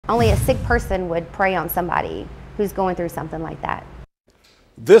Only a sick person would prey on somebody who's going through something like that.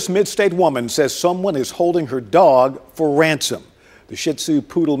 This Midstate woman says someone is holding her dog for ransom. The Shih Tzu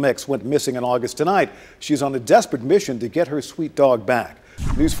Poodle mix went missing in August. Tonight, she's on a desperate mission to get her sweet dog back.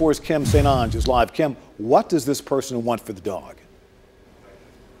 News 4's Kim St. Ange is live. Kim, what does this person want for the dog?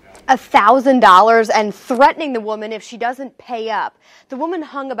 $1,000 and threatening the woman if she doesn't pay up. The woman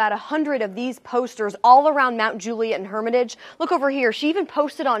hung about 100 of these posters all around Mount Juliet and Hermitage. Look over here. She even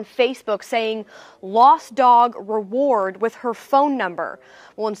posted on Facebook saying lost dog reward with her phone number.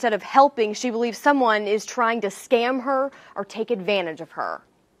 Well, instead of helping, she believes someone is trying to scam her or take advantage of her.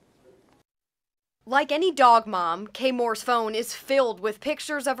 Like any dog mom, Kay Moore's phone is filled with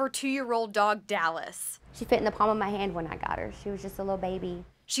pictures of her 2-year-old dog, Dallas. She fit in the palm of my hand when I got her. She was just a little baby.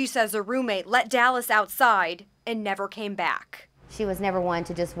 She says a roommate let Dallas outside and never came back. She was never one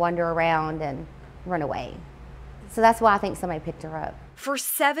to just wander around and run away. So that's why I think somebody picked her up. For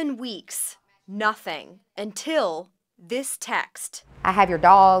 7 weeks, nothing until this text. I have your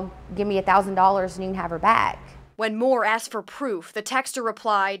dog, give me $1,000 and you can have her back. When Moore asked for proof, the texter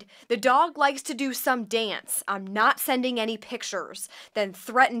replied, "The dog likes to do some dance. I'm not sending any pictures," then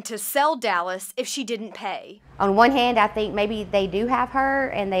threatened to sell Dallas if she didn't pay. On one hand, I think maybe they do have her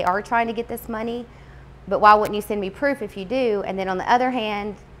and they are trying to get this money, but why wouldn't you send me proof if you do? And then on the other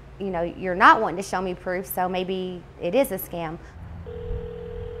hand, you know, you're not wanting to show me proof, so maybe it is a scam.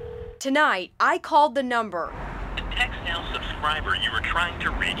 Tonight, I called the number. The text now subscriber you were trying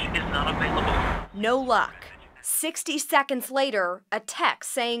to reach is not available. No luck. 60 seconds later, a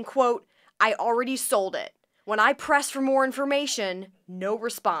text saying, quote, "I already sold it." When I pressed for more information, no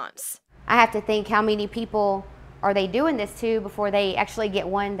response. I have to think how many people are they doing this to before they actually get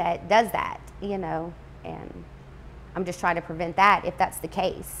one that does that, you know, and I'm just trying to prevent that if that's the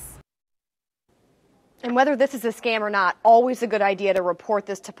case. And whether this is a scam or not, always a good idea to report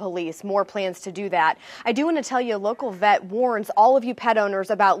this to police. More plans to do that. I do want to tell you, a local vet warns all of you pet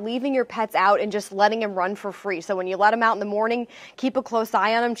owners about leaving your pets out and just letting them run for free. So when you let them out in the morning, keep a close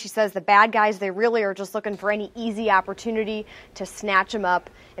eye on them. She says the bad guys, they really are just looking for any easy opportunity to snatch them up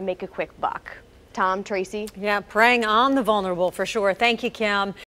and make a quick buck. Tom, Tracy? Yeah, preying on the vulnerable for sure. Thank you, Kim.